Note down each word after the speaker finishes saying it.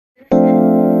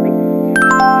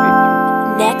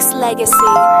Nexxlegacy.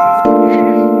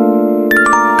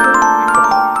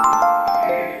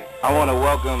 I want to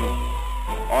welcome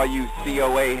all you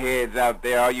COA heads out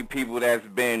there, all you people that's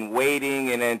been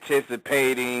waiting and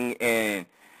anticipating and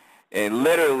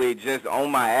literally just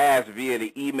on my ass via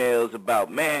the emails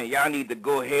about, man, y'all need to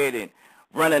go ahead and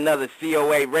run another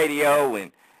COA radio,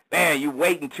 and man, you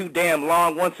waiting too damn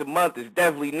long. Once a month is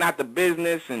definitely not the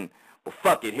business, and well,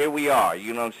 fuck it, here we are,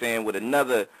 you know what I'm saying, with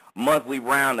another monthly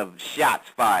round of shots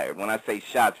fired. When I say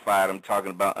shots fired, I'm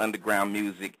talking about underground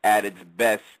music at its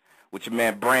best, with your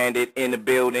man Branded in the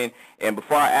building. And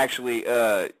before I actually,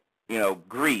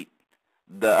 greet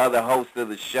the other host of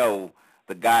the show,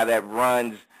 the guy that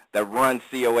runs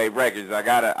COA Records, I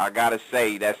gotta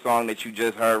say that song that you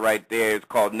just heard right there is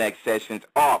called Next Sessions,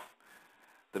 off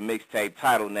the mixtape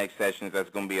titled Next Sessions, that's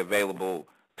gonna be available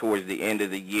towards the end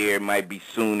of the year. Might be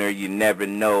sooner, you never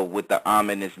know, with the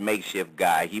ominous makeshift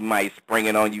guy. He might spring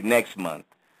it on you next month.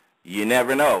 You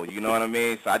never know, you know what I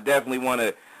mean? So I definitely want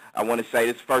to say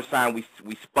this is the first time we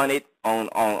spun it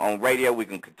on radio. We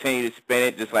can continue to spin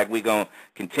it, just like we're going to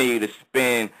continue to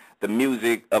spin the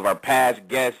music of our past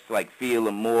guests, like Feel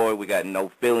and More. We got No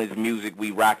Feelings music we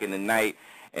rocking tonight.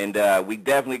 And we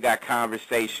definitely got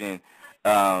conversation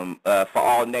for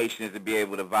all nations to be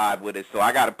able to vibe with it. So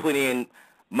I got to put in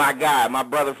my guy, my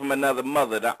brother from another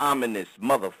mother, the ominous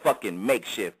motherfucking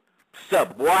makeshift. What's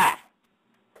up, boy?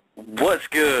 What's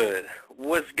good?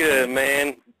 What's good,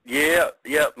 man? Yep,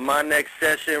 my next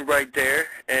session right there.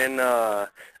 And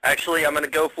actually, I'm gonna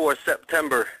go for a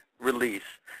September release.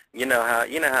 You know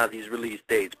how these release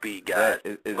dates be, guys.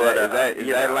 Is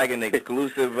that like an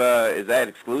exclusive? Is that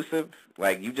exclusive?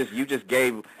 Like you just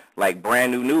gave like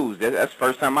brand new news. That's the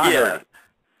first time I heard it.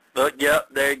 But yep,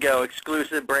 there you go.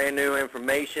 Exclusive, brand new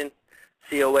information.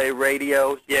 COA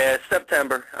Radio. Yeah,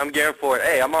 September. I'm gearing for it.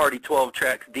 Hey, I'm already 12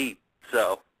 tracks deep,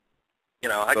 so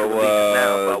I can release it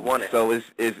now if I want it. So it's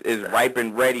ripe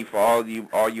and ready for all you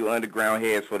underground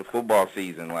heads for the football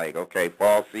season. Like, okay,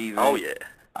 fall season. Oh yeah.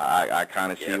 I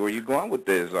kind of see where you're going with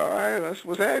this. All right, that's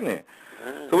what's happening.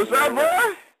 So what's up,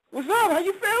 bro? What's up? How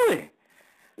you feeling?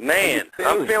 Man,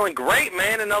 I'm feeling great,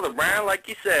 man. Another round, like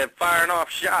you said, firing off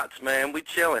shots, man. We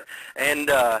chilling. And,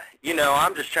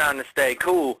 I'm just trying to stay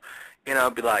cool.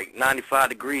 It'd be like 95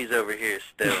 degrees over here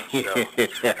still. So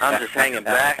I'm just hanging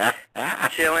back,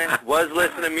 chilling. Was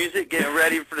listening to music, getting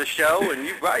ready for the show. And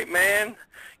you're right, man.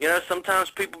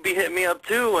 Sometimes people be hitting me up,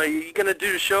 too. Are you going to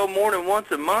do the show more than once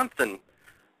a month? And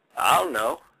I don't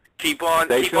know. Keep on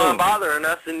bothering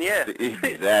us, and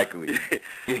exactly.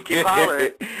 Keep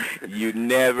hollering. You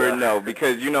never know,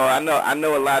 because I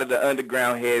know a lot of the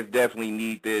underground heads definitely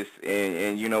need this,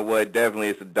 and you know what? Definitely,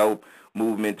 it's a dope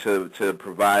movement to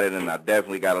provide it, and I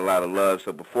definitely got a lot of love.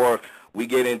 So before we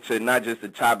get into not just the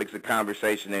topics of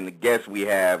conversation and the guests we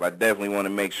have, I definitely want to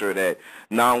make sure that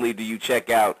not only do you check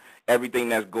out everything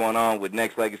that's going on with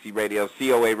Nexxlegacy Radio,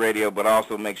 COA Radio, but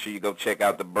also make sure you go check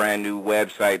out the brand new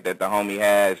website that the homie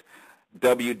has,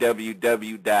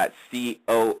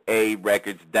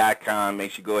 www.coarecords.com.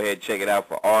 Make sure you go ahead and check it out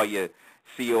for all your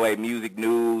COA music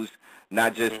news,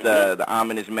 not just the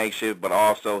ominous makeshift, but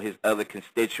also his other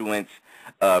constituents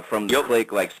from the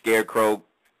clique, like Scarecrow,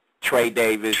 Trey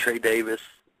Davis,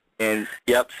 and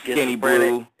Skinny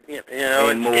Blue. And Skinny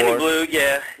Blue,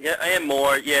 and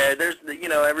more. Yeah, there's,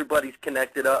 everybody's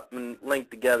connected up and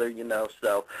linked together,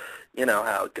 so you know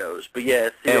how it goes. But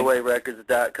yeah,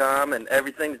 coarecords.com, and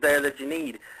everything's there that you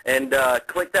need. And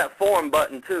click that forum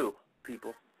button too,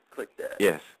 people. Click that.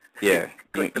 Yes. Yeah.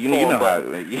 you know how.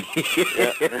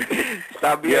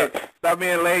 Stop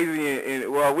being lazy,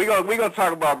 and well, we're gonna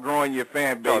talk about growing your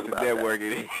fan base and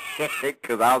networking.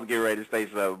 Because I was getting ready to say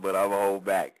something, but I'm gonna hold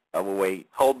back. I'm gonna wait.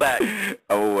 Hold back. I'm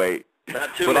gonna wait.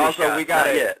 Not too but many also shots. we got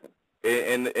it.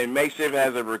 And Makeshift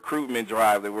has a recruitment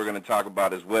drive that we're gonna talk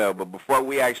about as well. But before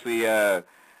we actually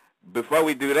before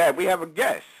we do that, we have a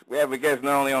guest. We have a guest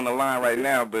not only on the line right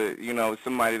now, but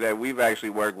somebody that we've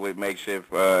actually worked with Makeshift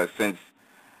since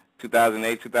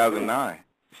 2008, 2009. It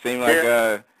seemed like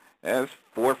that's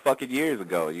 4 fucking years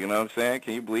ago. You know what I'm saying?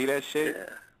 Can you believe that shit?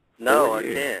 Yeah. No, I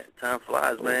can't. Time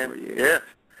flies, man. Yeah.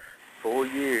 4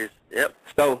 years. Yep.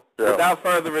 So, without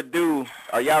further ado,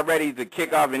 are y'all ready to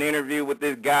kick off an interview with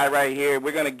this guy right here?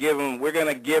 We're gonna give him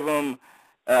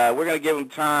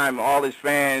time, all his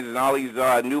fans and all these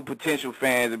new potential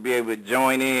fans, to be able to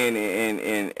join in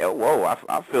and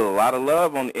I feel a lot of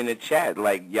love in the chat.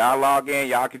 Like, y'all log in,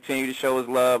 y'all continue to show us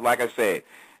love. Like I said,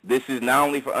 this is not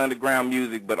only for underground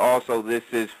music, but also this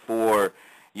is for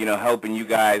helping you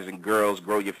guys and girls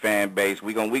grow your fan base.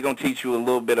 We're gonna teach you a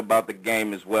little bit about the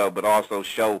game as well, but also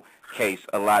showcase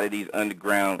a lot of these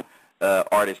underground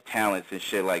artist talents and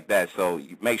shit like that. So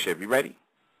make sure, you ready?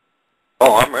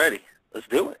 Oh, I'm ready. Let's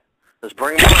do it. Let's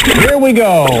bring it on. Here we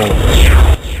go.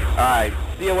 All right,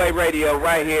 COA Radio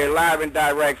right here, live and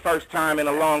direct. First time in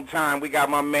a long time. We got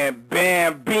my man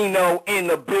Bambino in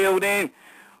the building.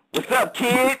 What's up,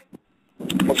 kid?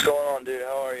 What's going on, dude?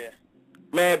 How are you?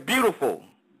 Man, beautiful.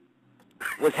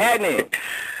 What's happening?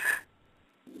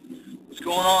 What's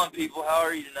going on, people? How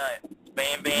are you tonight?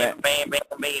 Bambino.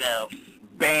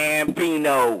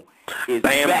 Bambino is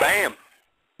Bam, back. bam.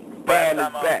 Bam is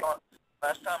back.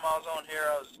 Last time I was on here,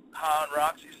 I was high on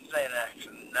Roxy's and Xanax,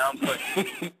 and now I'm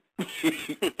pushing.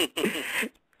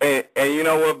 and you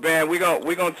know what, Bam? We're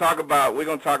gonna talk about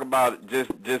just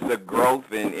the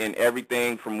growth and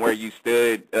everything from where you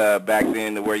stood back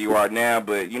then to where you are now.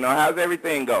 But you know, how's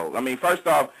everything go? I mean, first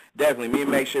off, definitely, me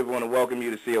and Make Sure want to welcome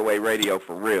you to COA Radio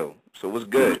for real. So what's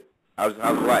good? How's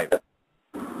life?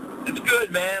 It's good,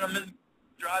 man. I'm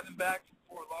driving back from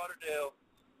Fort Lauderdale.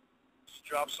 Just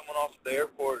dropped someone off at the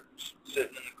airport, just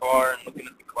sitting in the car and looking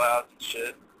at the clouds and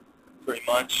shit. Pretty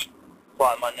much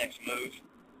plotting my next move.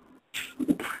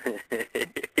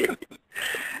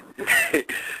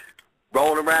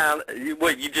 Rolling around.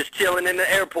 You just chilling in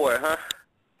the airport, huh?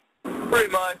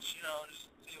 Pretty much, you know, just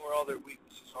see where all their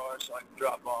weaknesses are so I can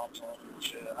drop bombs on them and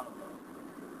shit. I don't know.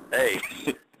 Hey.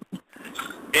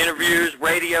 Interviews,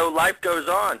 radio, life goes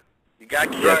on. You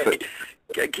got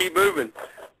to keep moving.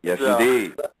 Yes, so,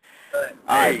 indeed.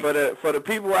 All right, for the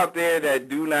people out there that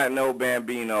do not know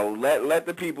Bambino, let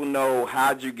the people know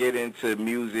how'd you get into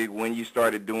music, when you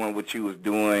started doing what you was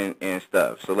doing and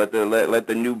stuff. So let the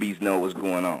newbies know what's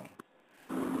going on.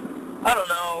 I don't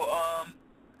know.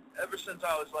 Ever since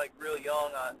I was like real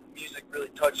young, music really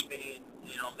touched me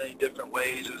in many different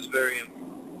ways. It was very,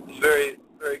 very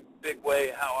big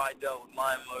way how I dealt with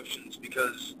my emotions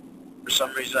because for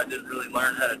some reason I didn't really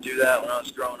learn how to do that when I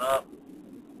was growing up.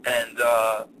 And,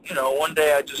 one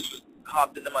day I just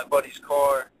hopped into my buddy's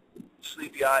car,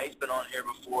 Sleepy Eye, he's been on here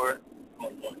before,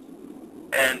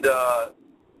 and,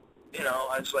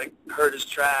 I just, heard his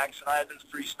tracks, and I had been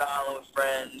freestyling with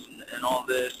friends and all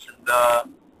this, and,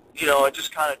 it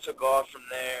just kind of took off from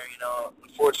there.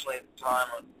 Unfortunately at the time,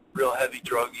 I'm a real heavy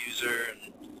drug user,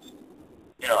 and,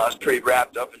 I was pretty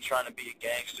wrapped up in trying to be a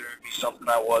gangster and be something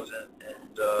I wasn't, and,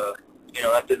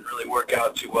 that didn't really work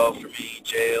out too well for me,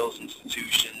 jails,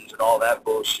 institutions, and all that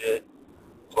bullshit.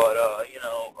 But,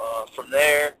 from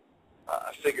there,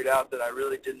 I figured out that I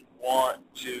really didn't want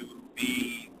to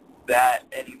be that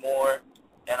anymore,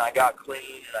 and I got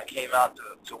clean, and I came out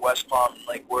to West Palm and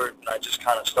Lake Worth, and I just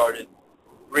kind of started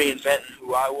reinventing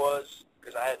who I was,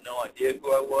 because I had no idea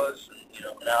who I was, and,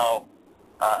 now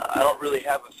I don't really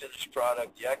have a finished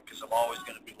product yet, because I'm always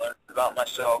going to be learning about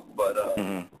myself, but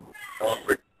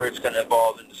it's going to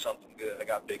evolve into something good. I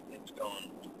got big things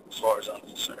going as far as I'm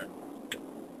concerned.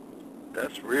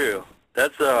 That's real.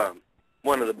 That's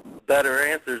one of the better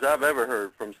answers I've ever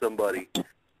heard from somebody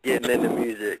getting into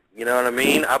music. You know what I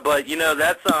mean? But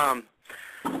that's I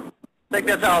think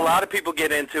that's how a lot of people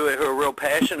get into it who are real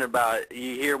passionate about it.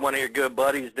 You hear one of your good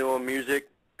buddies doing music,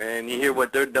 and you hear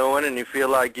what they're doing, and you feel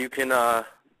like you can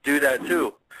do that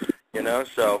too.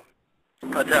 So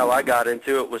that's how I got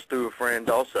into it, was through a friend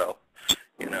also.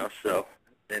 So,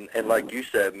 and like you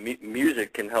said,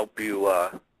 music can help you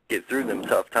get through them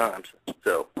tough times.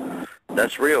 So,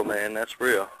 that's real, man. That's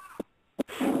real.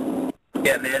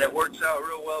 Yeah, man, it works out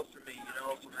real well for me.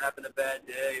 If I'm having a bad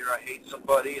day or I hate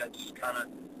somebody, I just kind of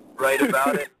write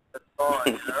about it. That's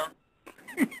on,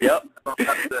 Yep.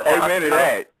 Amen to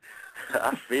that.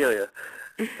 I feel you.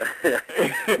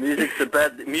 Music's the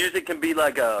best. Music can be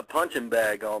like a punching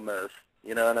bag almost.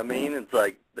 You know what I mean? It's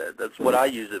like, that's what I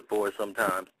use it for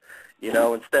sometimes.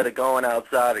 Instead of going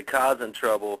outside and causing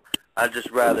trouble, I'd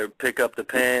just rather pick up the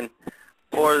pen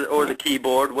or the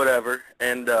keyboard, whatever,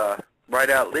 and write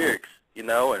out lyrics,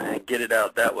 and get it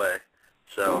out that way.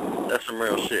 So that's some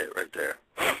real shit right there.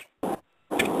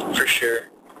 For sure.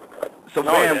 So,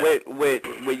 man, with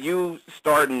you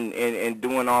starting and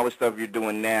doing all the stuff you're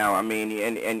doing now, I mean,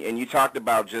 and you talked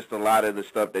about just a lot of the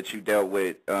stuff that you dealt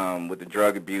with the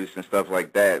drug abuse and stuff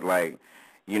like that. Like,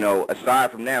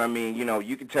 aside from that, I mean,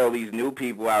 you can tell these new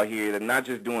people out here that not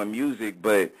just doing music,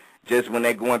 but just when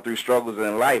they're going through struggles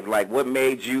in life, like, what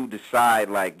made you decide,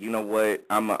 like, you know what,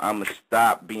 I'm gonna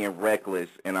stop being reckless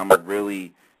and I'm gonna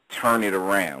really turn it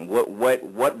around? What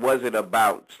was it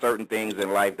about certain things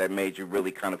in life that made you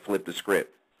really kind of flip the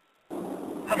script? I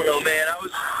don't know, man.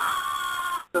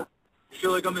 I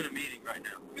feel like I'm in a meeting right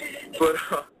now. But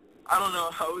I don't know.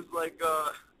 I was like,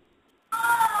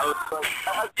 I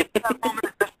had that moment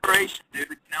of desperation,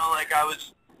 dude.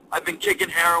 I've been kicking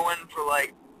heroin for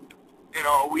like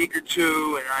a week or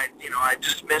two, and I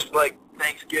just missed like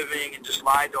Thanksgiving and just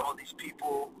lied to all these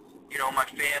people, my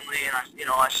family, and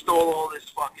I stole all this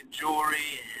fucking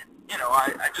jewelry, and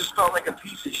I just felt like a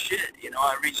piece of shit.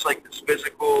 I reached like this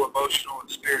physical, emotional, and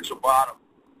spiritual bottom.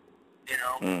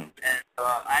 And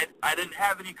I didn't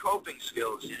have any coping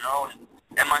skills, and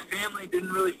my family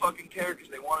didn't really fucking care because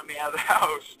they wanted me out of the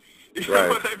house. You know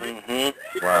what I mean?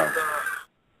 Mm-hmm. Wow. And,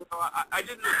 I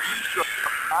didn't abuse drugs.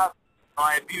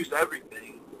 I abused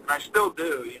everything, and I still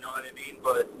do, you know what I mean?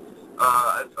 But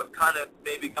I've kind of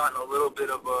maybe gotten a little bit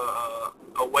of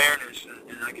awareness,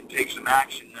 and I can take some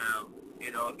action now,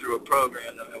 through a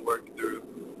program that I work through,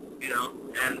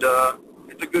 and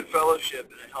it's a good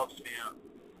fellowship, and it helps me out.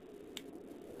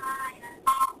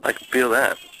 I can feel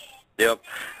that. Yep.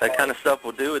 That kind of stuff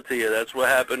will do it to you. That's what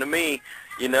happened to me.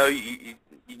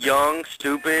 Young,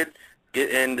 stupid,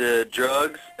 get into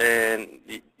drugs, and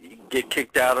get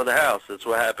kicked out of the house. That's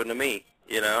what happened to me,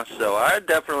 So I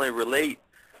definitely relate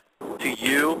to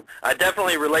you. I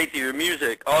definitely relate to your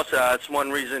music. Also, that's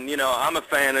one reason, I'm a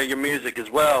fan of your music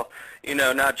as well,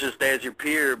 not just as your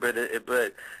peer, but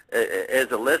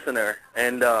as a listener.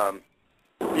 And, I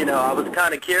was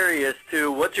kind of curious,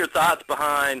 too, what's your thoughts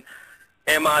behind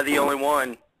Am I the Only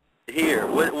One Here?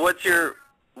 What's your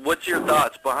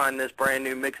thoughts behind this brand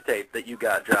new mixtape that you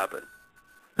got dropping?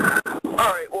 All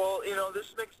right, well,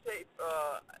 this mixtape,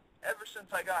 ever since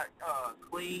I got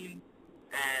clean,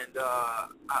 and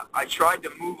I tried to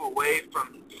move away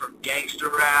from gangster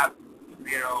rap,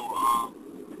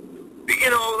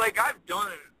 like I've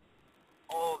done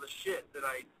all the shit that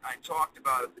I talked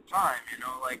about at the time,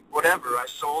 like whatever, I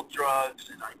sold drugs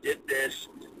and I did this,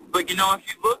 but if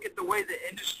you look at the way the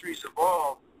industry's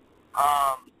evolved,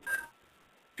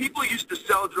 people used to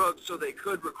sell drugs so they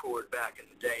could record back in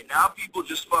the day. Now people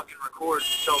just fucking record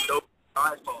and sell dope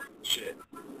on iPhone and shit.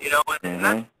 And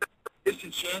that's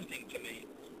disenchanting to me.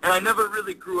 And I never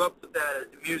really grew up with that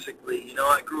musically.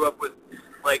 I grew up with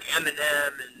like Eminem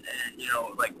and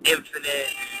like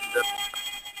Infinite. And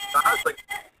I was like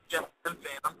Jeff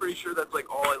fan. I'm pretty sure that's like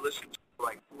all I listened to for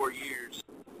like 4 years.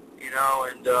 And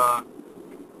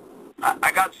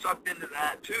I got sucked into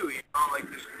that too. Like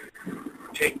this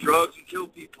take drugs and kill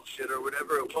people shit or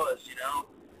whatever it was,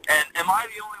 And Am I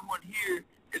the Only One Here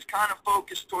is kind of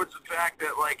focused towards the fact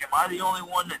that, like, am I the only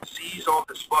one that sees all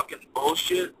this fucking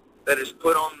bullshit that is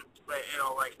put on,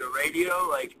 like the radio?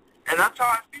 Like, and that's how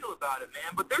I feel about it,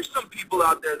 man. But there's some people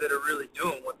out there that are really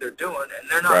doing what they're doing, and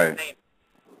they're not famous.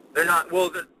 They're not, well,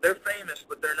 they're famous,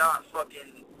 but they're not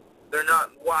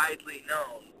widely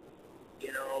known.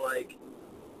 Like,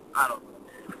 I don't know.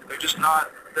 They're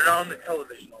not on the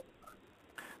television all the time.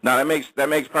 No, that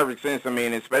makes perfect sense. I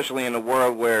mean, especially in a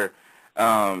world where,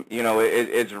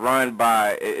 it's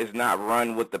not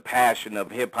run with the passion of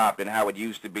hip hop and how it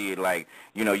used to be. Like,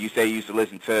 you say you used to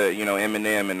listen to,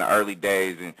 Eminem in the early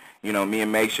days, and, me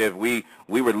and Makeshift, we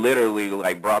were literally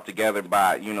like brought together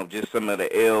by, just some of the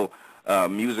ill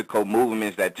musical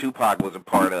movements that Tupac was a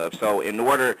part of. So in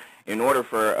order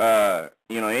for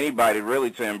anybody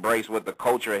really to embrace what the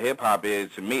culture of hip hop is,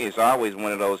 to me, it's always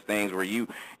one of those things where you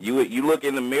look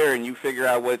in the mirror and you figure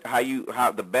out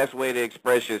how the best way to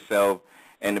express yourself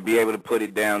and to be able to put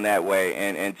it down that way.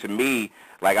 And to me,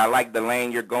 like, I like the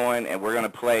lane you're going, and we're gonna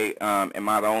play Am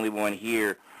I the Only One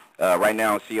Here right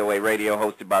now on COA Radio,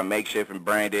 hosted by Makeshift and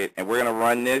Branded, and we're gonna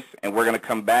run this, and we're gonna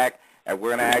come back, and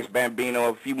we're gonna ask Bambino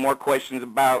a few more questions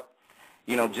about,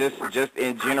 just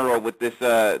in general with this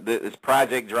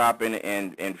project dropping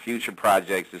and future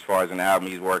projects as far as an album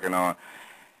he's working on.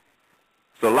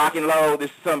 So lock and load. This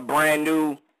is something brand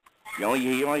new. You only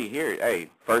hear it. Hey,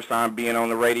 first time being on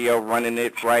the radio, running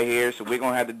it right here. So we're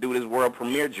gonna have to do this world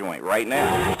premiere joint right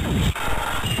now.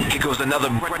 Here goes another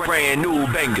brand new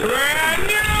banger.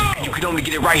 You can only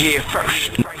get it right here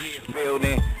first.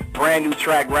 Building. Brand new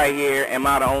track right here. Am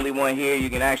I the Only One Here? You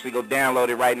can actually go download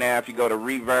it right now if you go to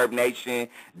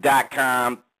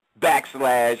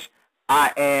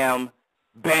reverbnation.com/I am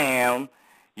Bam.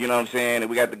 You know what I'm saying? And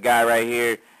we got the guy right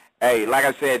here. Hey, like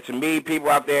I said, to me, people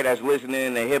out there that's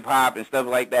listening to hip-hop and stuff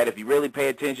like that, if you really pay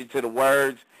attention to the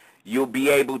words, you'll be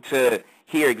able to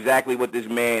hear exactly what this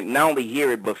man, not only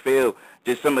hear it, but feel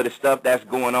just some of the stuff that's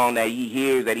going on that he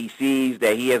hears, that he sees,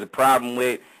 that he has a problem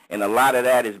with. And a lot of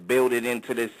that is built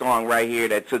into this song right here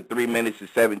that took 3 minutes and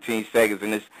 17 seconds.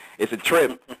 And it's a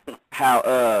trip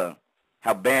how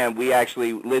Bam, we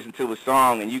actually listen to a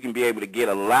song and you can be able to get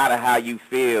a lot of how you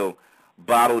feel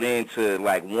bottled into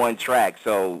like one track.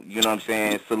 So, you know what I'm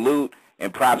saying? Salute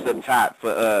and props up top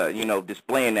for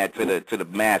displaying that to the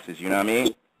masses, you know what I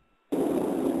mean?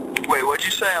 Wait, what'd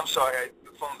you say? I'm sorry,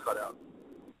 the phone cut out.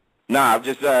 Nah, I'm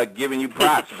just giving you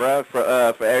props, bro, for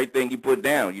everything you put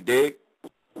down. You dig?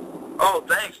 Oh,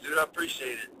 thanks, dude. I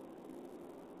appreciate it.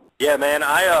 Yeah, man.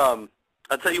 I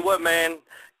tell you what, man.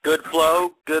 Good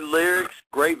flow, good lyrics,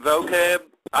 great vocab.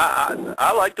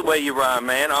 I like the way you rhyme,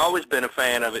 man. I've always been a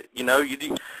fan of it. You know,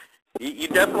 you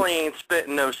definitely ain't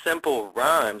spitting no simple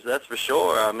rhymes, that's for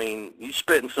sure. I mean, you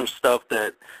spitting some stuff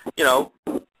that, you know,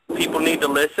 people need to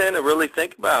listen and really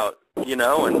think about, you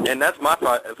know, and that's my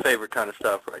favorite kind of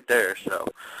stuff right there. So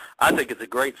I think it's a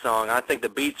great song. I think the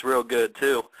beat's real good,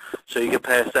 too, so you can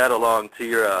pass that along to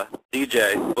your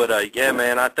DJ. But, yeah,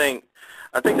 man, I think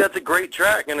that's a great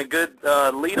track and a good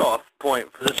lead-off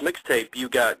point for this mixtape you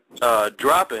got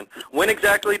dropping. When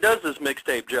exactly does this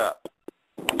mixtape drop?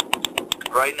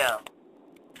 Right now.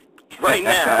 Right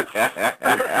now.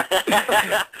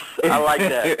 I like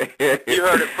that. You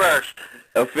heard it first.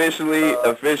 Officially,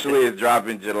 it's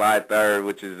dropping July 3rd,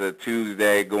 which is a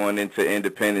Tuesday going into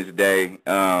Independence Day.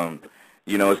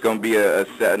 You know, it's going to be a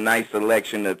nice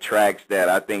selection of tracks that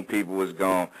I think people was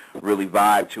going to really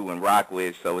vibe to and rock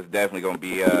with. So it's definitely going to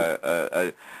be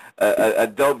a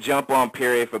dope jump-on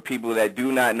period for people that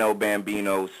do not know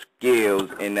Bambino's skills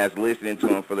and that's listening to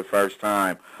him for the first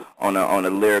time on a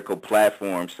lyrical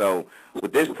platform. So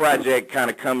with this project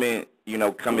kind of coming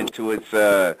to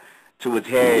its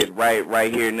head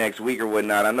right here next week or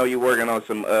whatnot, I know you're working on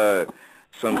some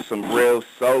real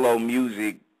solo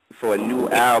music for a new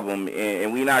album,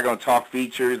 and we're not going to talk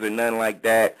features or nothing like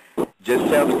that. Just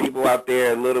tell the people out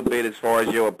there a little bit as far as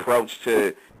your approach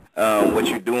to what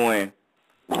you're doing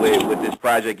with this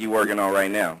project you're working on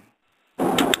right now. All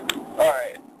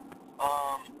right.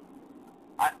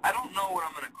 I don't know what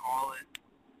I'm going to call it,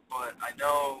 but I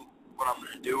know what I'm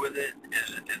going to do with it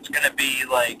is it's going to be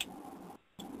like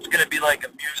a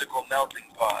musical melting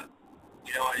pot.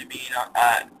 You know what I mean?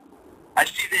 I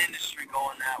see the industry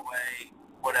going that way.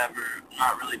 Whatever, I'm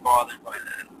not really bothered by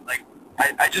that. Like,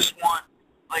 I just want,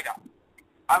 like,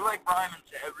 I like rhyming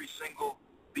to every single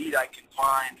beat I can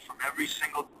find from every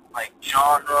single, like,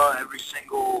 genre, every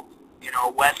single, you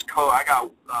know, West Coast. I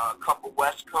got a couple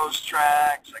West Coast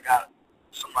tracks. I got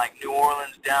some, like, New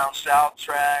Orleans down south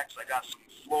tracks. I got some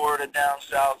Florida down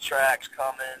south tracks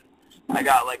coming. I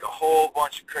got, like, a whole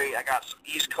bunch of I got some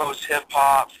East Coast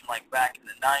hip-hop from, like, back in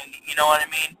the 90s. You know what I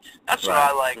mean? That's what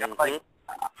I like. Mm-hmm.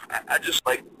 I just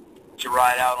like to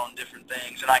ride out on different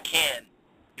things, and I can.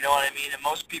 You know what I mean? And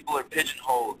most people are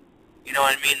pigeonholed. You know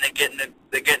what I mean? They get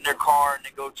in their car and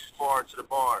they go too far to the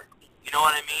bar. You know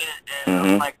what I mean?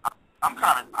 And I'm like, I'm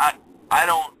kind of, I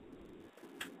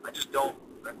just don't.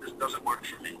 That just doesn't work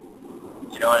for me.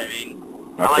 You know what I mean?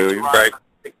 I like to ride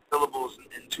syllables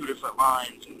in two different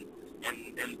lines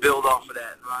and build off of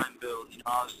that and rhyme build. You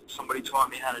know, somebody taught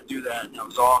me how to do that, and that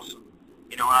was awesome.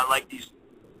 You know, and I like these,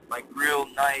 like, real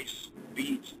nice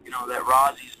beats, you know, that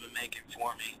Rozzy's been making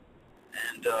for me.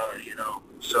 And, you know,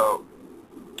 so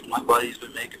my buddy's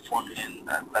been making for me, and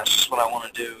that's just what I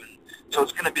want to do. And so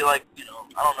it's going to be like, you know,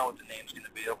 I don't know what the name's going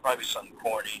to be. It'll probably be something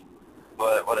corny,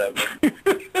 but whatever.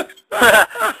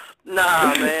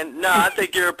 Nah, man. No, I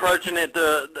think you're approaching it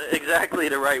exactly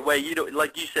the right way. You don't,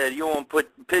 like you said, you won't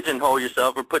pigeonhole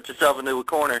yourself or put yourself into a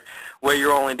corner where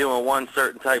you're only doing one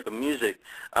certain type of music.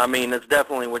 I mean, that's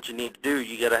definitely what you need to do.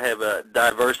 You got to have a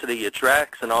diversity of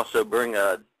tracks and also bring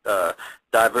a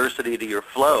diversity to your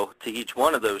flow to each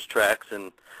one of those tracks.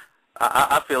 And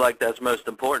I feel like that's most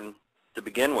important to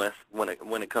begin with when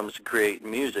it comes to creating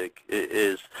music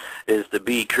is to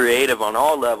be creative on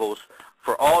all levels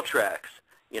for all tracks.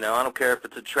 You know, I don't care if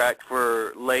it's a track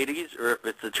for ladies or if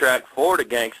it's a track for the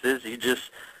gangsters.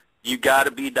 You got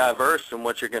to be diverse in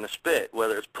what you're going to spit,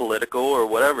 whether it's political or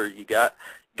whatever. You got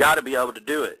to be able to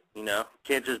do it. You know,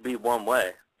 can't just be one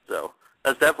way. So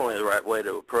that's definitely the right way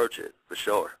to approach it, for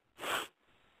sure.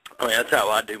 I mean, that's how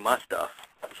I do my stuff.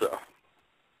 So.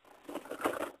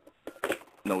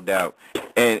 No doubt.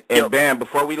 And Bam,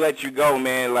 before we let you go,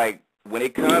 man, like when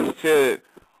it comes to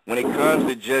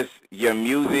just your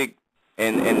music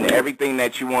and everything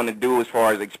that you want to do as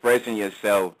far as expressing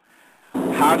yourself,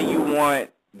 how do you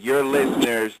want your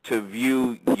listeners to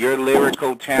view your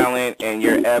lyrical talent and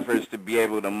your efforts to be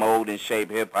able to mold and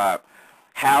shape hip-hop?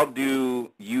 How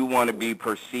do you want to be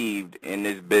perceived in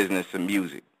this business of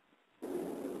music?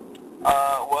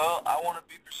 Well, I want to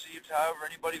be perceived however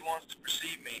anybody wants to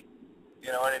perceive me.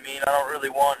 You know what I mean? I don't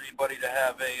really want anybody to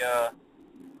have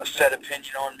a set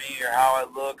opinion on me or how I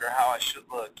look or how I should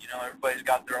look. You know, everybody's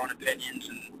got their own opinions,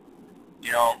 and,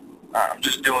 you know, I'm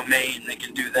just doing me, and they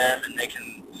can do them, and they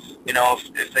can, you know,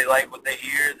 if they like what they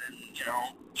hear, then, you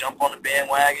know, jump on the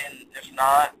bandwagon. If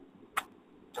not, it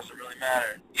doesn't really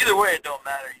matter. Either way, it don't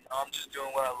matter. You know, I'm just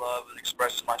doing what I love and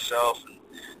expressing myself, and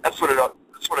that's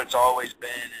what it's always been.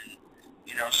 And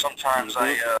you know, sometimes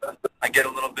I get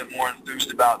a little bit more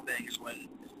enthused about things when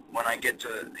I get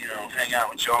to, you know, hang out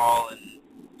with y'all. And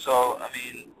so, I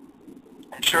mean,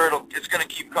 I'm sure it's going to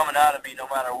keep coming out of me no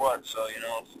matter what. So, you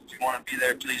know, if you want to be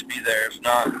there, please be there. If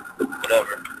not,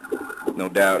 whatever. No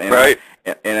doubt. And, right.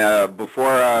 And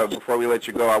before we let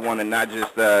you go, I want to not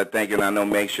just thank you, and I know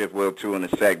Makeshift will too in a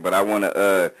sec, but I want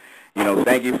to you know,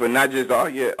 thank you for not just all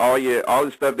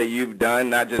the stuff that you've done,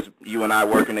 not just you and I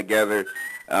working together.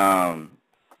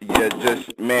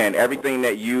 Just man, everything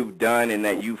that you've done and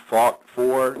that you fought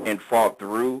for and fought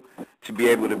through to be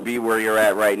able to be where you're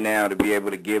at right now, to be able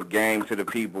to give game to the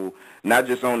people, not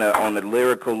just on the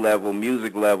lyrical level,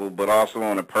 music level, but also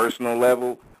on a personal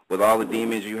level, with all the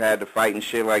demons you had to fight and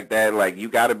shit like that. Like, you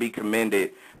got to be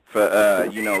commended for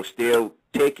you know, still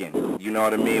ticking. You know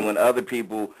what I mean? When other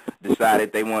people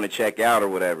decided they want to check out or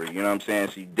whatever. You know what I'm saying?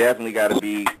 So you definitely got to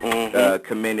be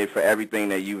commended for everything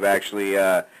that you've actually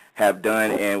have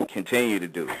done and continue to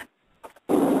do.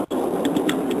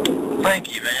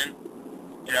 Thank you, man.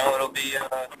 You know, it'll be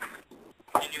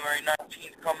January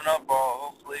 19th coming up.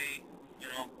 Hopefully, you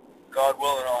know, God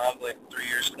willing, I'll have like 3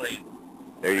 years clean.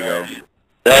 There you go.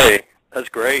 Hey, that's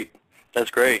great.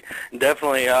 That's great.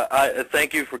 Definitely, I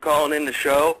thank you for calling in the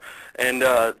show and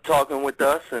talking with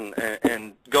us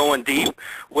and going deep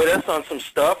with us on some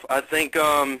stuff. I think,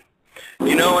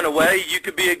 you know, in a way, you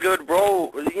could be a good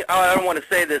role. I don't want to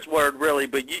say this word really,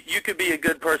 but you could be a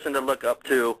good person to look up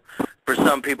to for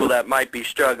some people that might be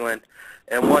struggling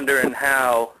and wondering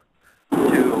how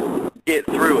to get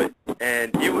through it.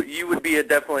 And you would be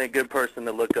definitely a good person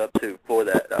to look up to for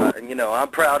that. And, you know, I'm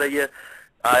proud of you.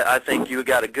 I think you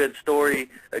got a good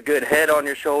story, a good head on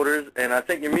your shoulders, and I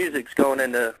think your music's going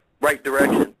in the right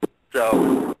direction.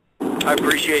 So I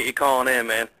appreciate you calling in,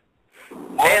 man.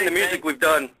 And the music we've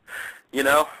done, you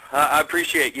know, I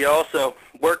appreciate you also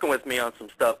working with me on some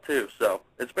stuff too. So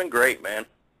it's been great, man.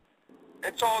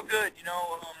 It's all good, you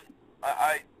know.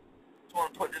 I just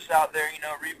want to put this out there, you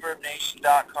know,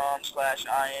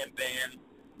 ReverbNation.com/IamBam.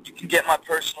 You can get my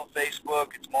personal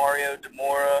Facebook. It's Mario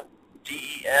Demora,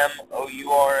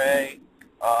 Demoura.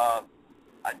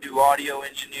 I do audio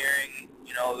engineering.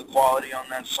 You know, the quality on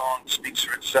that song speaks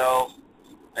for itself.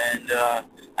 And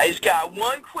I just got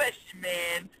one question,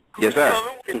 man. Yes, sir.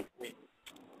 Coming with me?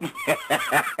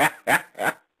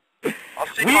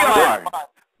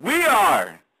 We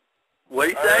are. What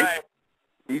do you say? Right.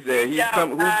 He said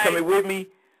who's coming with me?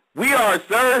 We are,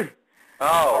 sir.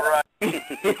 Oh. All right.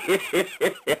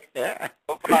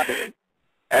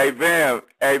 Hey,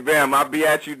 Bam, I'll be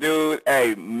at you, dude.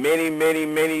 Hey, many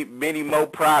more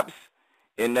props,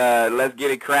 and let's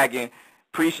get it cracking.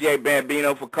 Appreciate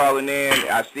Bambino for calling in.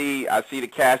 I see the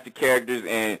cast of characters,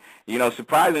 and you know,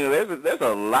 surprisingly, there's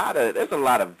a lot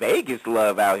of Vegas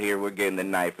love out here. We're getting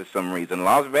tonight for some reason.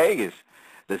 Las Vegas,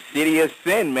 the city of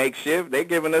sin, Makeshift. They're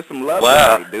giving us some love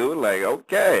tonight, dude. Like,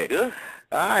 okay. Good.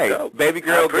 All right, So, Baby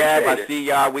Girl Gab, I it. see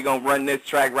y'all. We're going to run this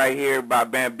track right here by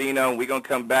Bambino. We're going to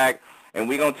come back, and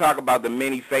we're going to talk about the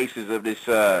many faces of this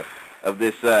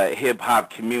hip-hop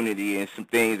community and some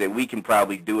things that we can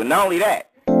probably do. And not only that.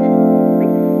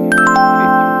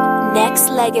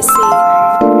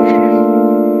 Nexxlegacy.